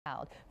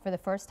proud for the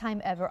first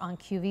time ever on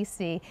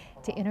QVC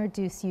to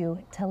introduce you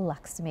to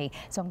LXMI.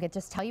 So I'm going to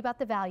just tell you about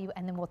the value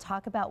and then we'll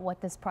talk about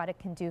what this product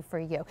can do for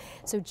you.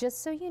 So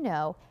just so you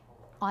know,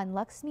 on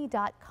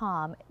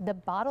LXMI.com, the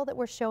bottle that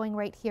we're showing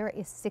right here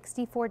is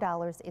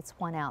 $64. It's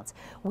 1 ounce.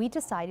 We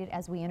decided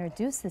as we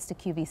introduce this to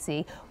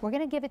QVC, we're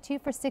going to give it to you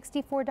for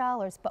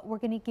 $64, but we're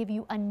going to give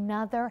you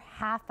another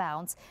 ½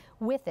 ounce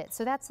with it.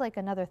 So that's like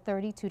another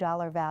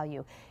 $32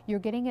 value. You're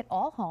getting it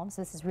all home,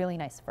 so this is really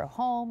nice for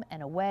home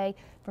and away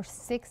for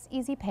 6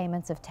 easy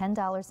payments of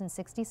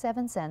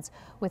 $10.67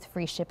 with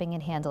free shipping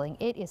and handling.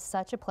 It is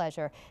such a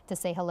pleasure to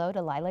say hello to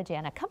Lila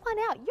Jana. Come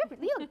on out.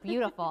 You look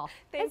beautiful.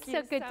 Thank you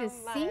so good to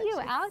much. see you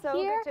out so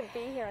here. Good to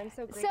be here. I'm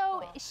so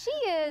grateful. So she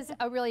is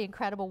a really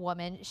incredible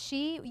woman.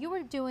 You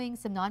were doing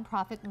some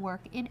nonprofit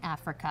work in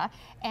Africa,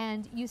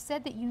 and you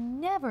said that you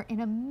never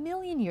in a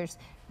million years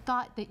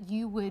thought that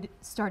you would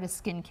start a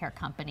skincare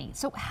company.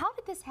 So how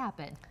did this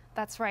happen?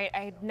 That's right.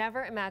 I had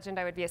never imagined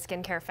I would be a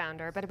skincare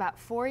founder, but about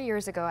 4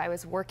 years ago, I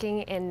was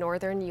working in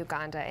northern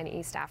Uganda in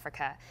East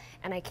Africa,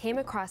 and I came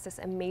across this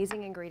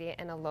amazing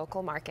ingredient in a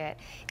local market.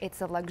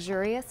 It's a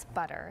luxurious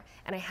butter,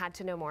 and I had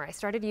to know more. I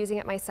started using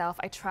it myself.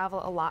 I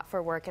travel a lot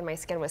for work, and my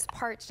skin was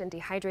parched and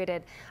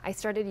dehydrated. I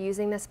started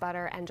using this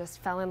butter and just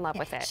fell in love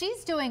with it.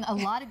 She's doing a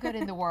lot of good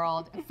in the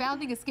world.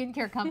 Founding a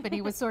skincare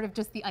company was sort of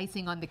just the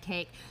icing on the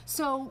cake.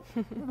 So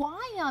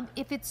why,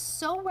 if it's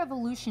so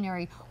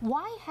revolutionary,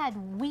 why had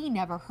we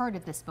never heard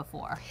of this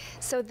before?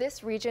 So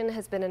this region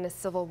has been in a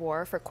civil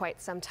war for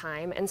quite some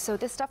time, and so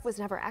this stuff was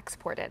never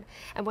exported.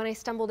 And when I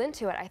stumbled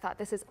into it, I thought,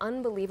 this is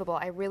unbelievable.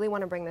 I really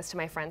want to bring this to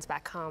my friends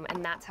back home,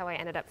 and that's how I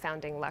ended up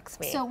founding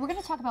LXMI. So we're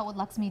going to talk about what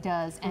LXMI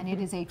does, and it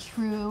is a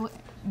true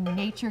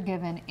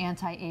nature-given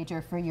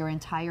anti-ager for your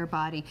entire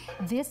body.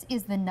 This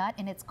is the nut,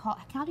 and it's called,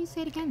 how do you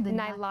say it again? The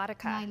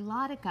Nilotica.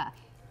 Nilotica.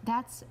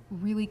 That's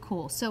really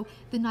cool. So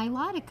the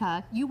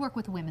Nilotica, you work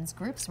with women's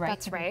groups, right?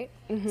 That's right.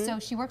 So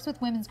she works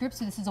with women's groups,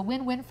 so this is a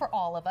win-win for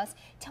all of us.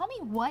 Tell me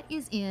what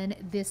is in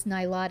this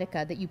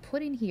Nilotica that you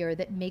put in here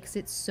that makes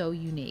it so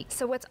unique?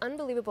 So what's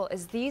unbelievable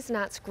is these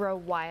nuts grow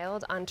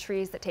wild on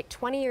trees that take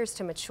 20 years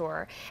to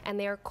mature, and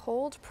they are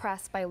cold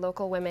pressed by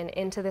local women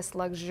into this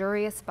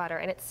luxurious butter,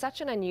 and it's such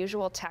an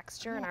unusual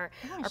texture, and our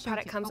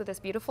product comes with this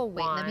beautiful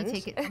wand. Let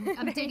me take it.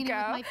 I'm digging in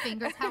with my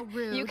fingers. How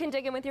rude. You can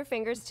dig in with your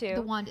fingers too.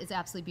 The wand is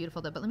absolutely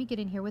beautiful though, but let me get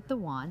in here with the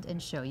wand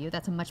and show you.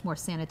 That's a much more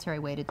sanitary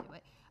way to do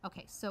it.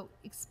 Okay, so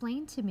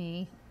explain to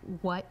me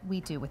what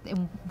we do with it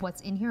and what's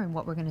in here and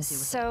what we're going to do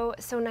with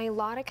it. So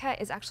Nilotica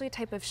is actually a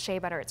type of shea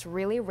butter. It's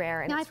really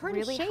rare and it's really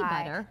high. I've heard of shea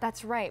butter.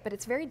 That's right, but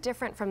it's very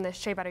different from the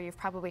shea butter you've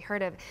probably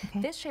heard of.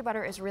 Okay. This shea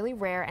butter is really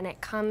rare, and it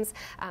comes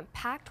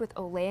packed with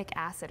oleic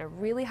acid, a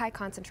really high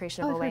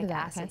concentration of oleic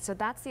acid. Okay. So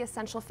that's the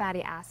essential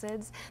fatty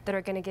acids that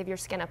are going to give your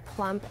skin a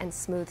plump and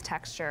smooth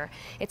texture.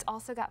 It's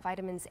also got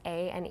vitamins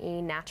A and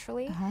E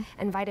naturally,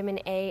 and vitamin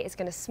A is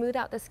going to smooth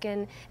out the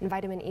skin, and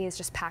vitamin E is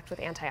just packed with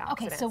antioxidants.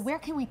 Okay, so where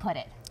can we put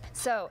it?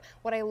 So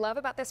what I love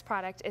about this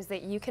product is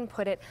that you can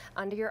put it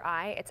under your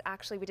eye. It's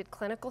actually, we did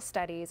clinical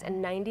studies,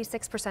 and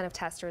 96% of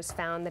testers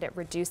found that it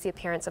reduced the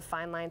appearance of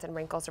fine lines and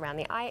wrinkles around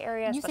the eye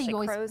area, and you say you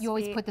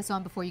always put this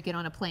on before you get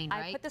on a plane,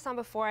 right? I put this on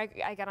before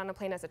I get on a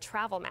plane as a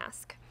travel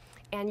mask.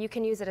 And you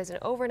can use it as an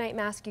overnight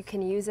mask. You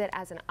can use it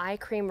as an eye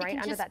cream right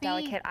under that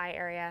delicate eye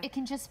area. It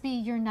can just be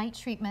your night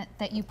treatment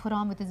that you put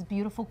on with this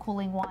beautiful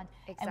cooling wand.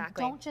 Exactly. And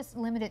don't just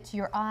limit it to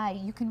your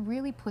eye. You can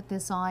really put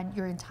this on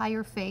your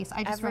entire face.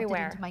 I just rubbed it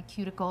into my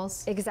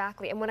cuticles.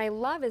 Exactly. And what I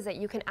love is that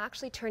you can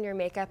actually turn your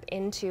makeup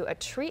into a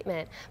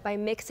treatment by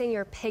mixing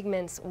your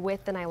pigments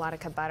with the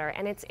Nilotica butter.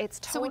 And it's totally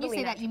So when you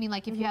say that, you mean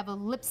like if you have a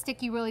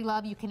lipstick you really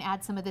love, you can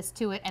add some of this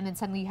to it, and then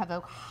suddenly you have a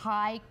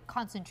high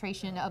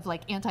concentration of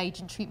like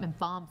anti-aging treatment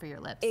balm for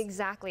your lips.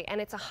 Exactly, and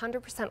it's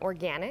 100%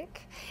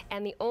 organic,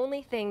 and the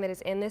only thing that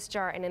is in this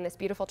jar and in this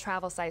beautiful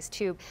travel size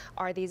tube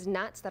are these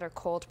nuts that are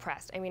cold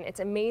pressed. I mean, it's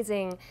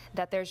amazing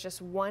that there's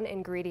just one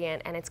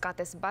ingredient, and it's got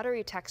this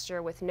buttery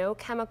texture with no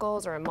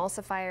chemicals or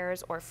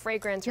emulsifiers or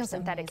fragrance or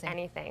synthetic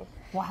anything.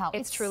 Wow.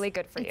 It's truly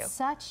good for you. It's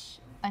such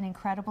an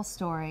incredible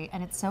story,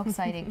 and it's so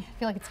exciting. I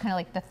feel like it's kind of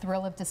like the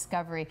thrill of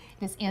discovery,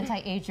 this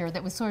anti-ager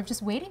that was sort of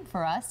just waiting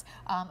for us.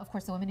 Of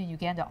course, the women in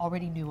Uganda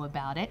already knew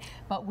about it,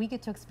 but we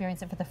get to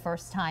experience it for the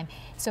first time.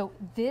 So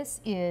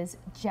this is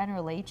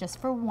generally, just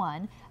for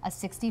one, a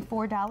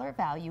 $64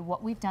 value.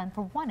 What we've done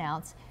for 1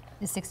 ounce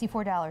is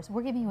 $64.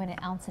 We're giving you an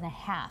ounce and a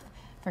half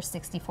for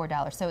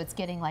 $64. So it's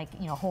getting like,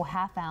 you know, a whole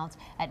 ½ ounce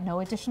at no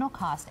additional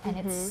cost, and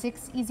it's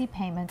 6 easy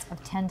payments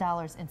of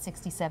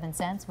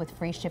 $10.67 with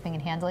free shipping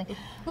and handling.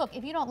 Look,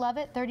 if you don't love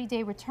it,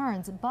 30-day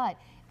returns, but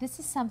this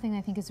is something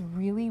I think is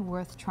really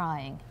worth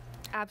trying.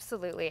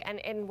 Absolutely.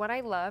 And what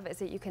I love is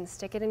that you can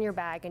stick it in your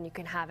bag and you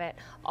can have it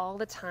all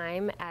the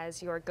time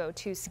as your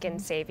go-to skin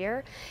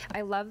savior.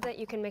 I love that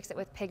you can mix it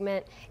with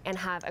pigment and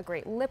have a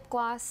great lip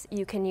gloss.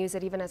 You can use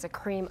it even as a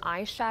cream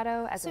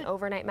eyeshadow, as an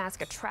overnight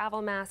mask, a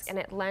travel mask, and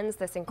it lends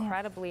this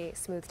incredibly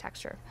smooth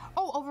texture.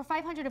 Oh, over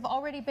 500 have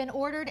already been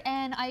ordered,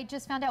 and I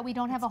just found out we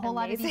don't have a whole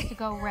lot of these to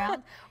go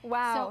around.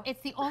 Wow. So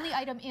it's the only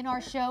item in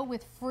our show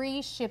with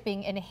free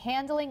shipping and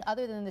handling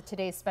other than the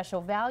today's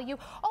special value.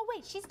 Oh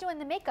wait, she's doing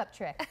the makeup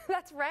trick.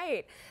 That's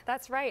right.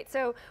 That's right.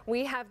 So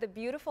we have the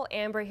beautiful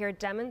Amber here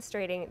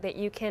demonstrating that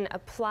you can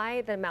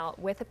apply the melt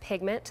with a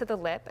pigment to the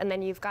lip, and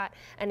then you've got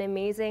an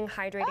amazing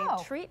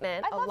hydrating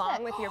treatment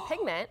along with your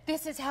pigment.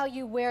 This is how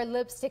you wear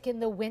lipstick in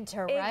the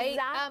winter, right?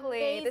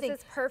 Exactly. Amazing. This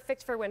is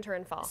perfect for winter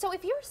and fall. So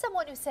if you're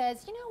someone who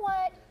says, you know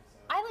what,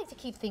 I like to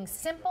keep things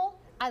simple,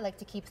 I like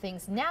to keep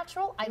things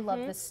natural. I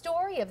love the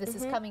story of this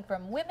is coming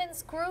from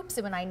women's groups,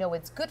 and when I know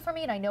it's good for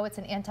me and I know it's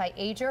an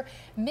anti-ager,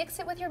 mix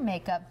it with your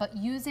makeup, but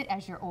use it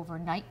as your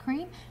overnight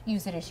cream,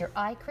 use it as your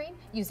eye cream,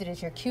 use it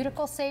as your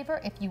cuticle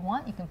saver. If you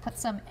want, you can put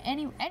some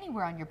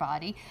anywhere on your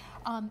body.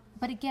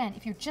 But again,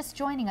 if you're just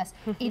joining us,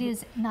 it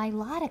is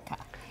Nilotica.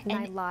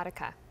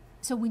 Nilotica.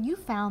 So when you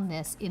found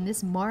this in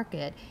this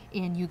market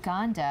in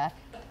Uganda,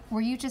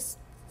 were you just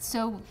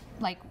so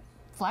like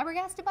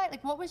flabbergasted by it?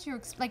 Like, what was your,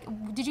 like,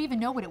 did you even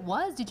know what it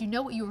was? Did you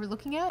know what you were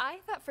looking at? I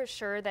thought for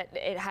sure that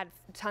it had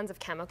tons of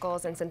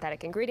chemicals and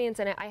synthetic ingredients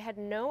in it. I had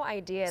no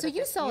idea so that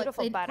you this saw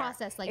beautiful it butter.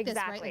 processed like this,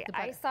 right? Like the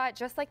butter. I saw it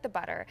just like the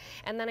butter.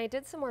 And then I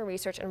did some more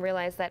research and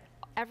realized that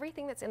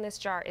everything that's in this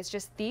jar is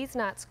just these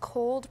nuts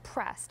cold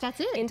pressed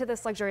into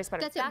this luxurious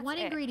butter. That's it, one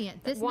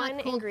ingredient. This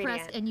nut cold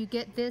pressed, and you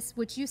get this,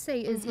 which you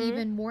say is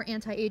even more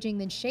anti-aging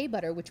than shea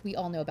butter, which we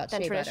all know about shea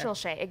butter. Traditional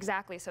shea,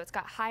 exactly. So it's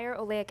got higher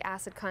oleic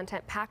acid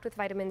content packed with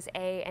vitamins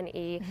A and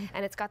E,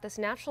 and it's got this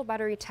natural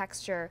buttery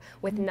texture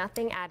with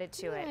nothing added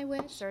to it. I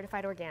wish.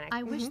 Certified organic.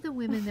 I wish the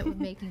women that were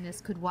making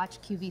this could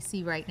watch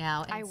QVC right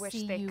now and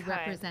see you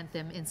represent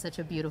them in such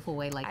a beautiful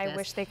way like this. I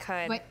wish they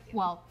could. But,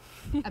 well,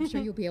 I'm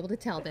sure you'll be able to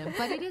tell them.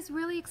 But it is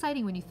really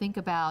exciting when you think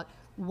about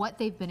what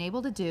they've been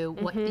able to do,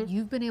 what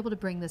you've been able to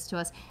bring this to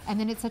us, and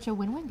then it's such a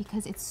win-win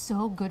because it's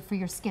so good for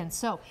your skin.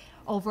 So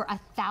over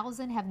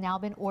 1,000 have now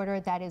been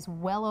ordered. That is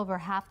well over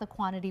half the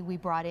quantity we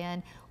brought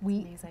in.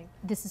 Amazing.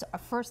 This is our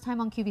first time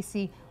on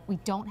QVC. We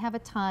don't have a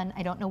ton.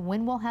 I don't know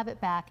when we'll have it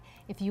back.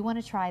 If you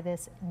want to try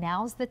this,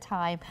 now's the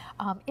time.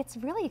 It's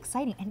really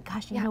exciting. And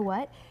gosh, you know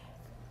what?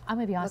 I'm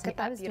going to be honest with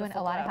you, I was doing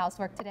a lot of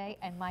housework today,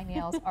 and my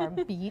nails are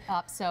beat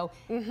up, so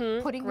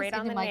putting this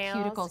into my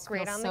cuticles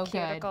feels so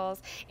good.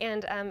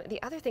 And the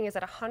other thing is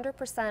that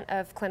 100%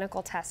 of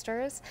clinical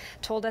testers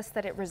told us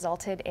that it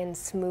resulted in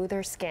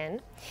smoother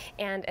skin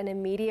and an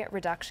immediate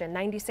reduction,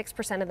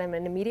 96% of them,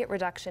 an immediate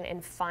reduction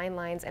in fine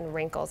lines and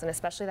wrinkles, and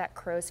especially that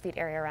crow's feet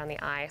area around the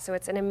eye. So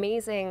it's an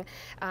amazing,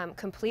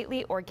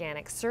 completely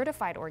organic,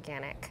 certified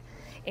organic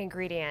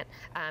ingredient,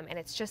 and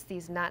it's just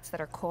these nuts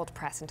that are cold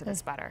pressed into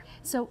this butter.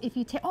 So if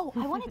you take, oh,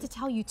 I wanted to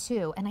tell you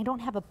too, and I don't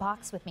have a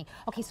box with me.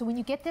 Okay, so when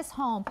you get this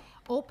home,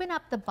 open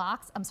up the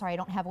box. I'm sorry, I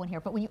don't have one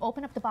here, but when you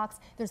open up the box,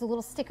 there's a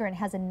little sticker and it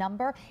has a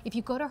number. If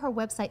you go to her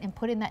website and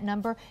put in that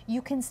number,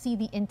 you can see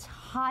the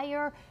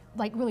entire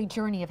really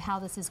journey of how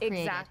this is created.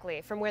 Exactly,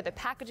 from where the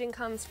packaging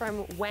comes from,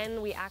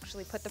 when we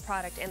actually put the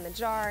product in the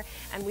jar,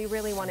 and we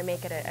really want to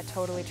make it a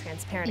totally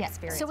transparent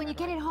experience. So when you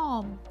get it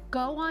home,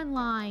 go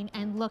online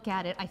and look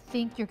at it. I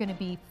think you're going to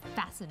be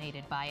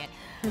fascinated by it.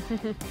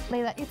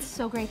 Layla, it's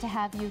so great to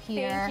have you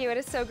here. Thank you, it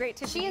is so great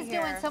to be here. She is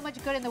doing so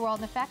much good in the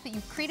world, and the fact that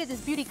you've created this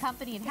beauty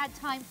company and had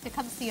time to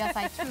come see us,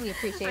 I truly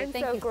appreciate it.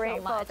 Thank you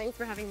so much. Thanks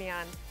for having me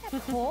on.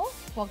 Cool.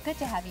 Well, good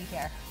to have you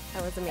here.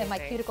 That was amazing. And my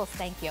cuticles,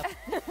 thank you.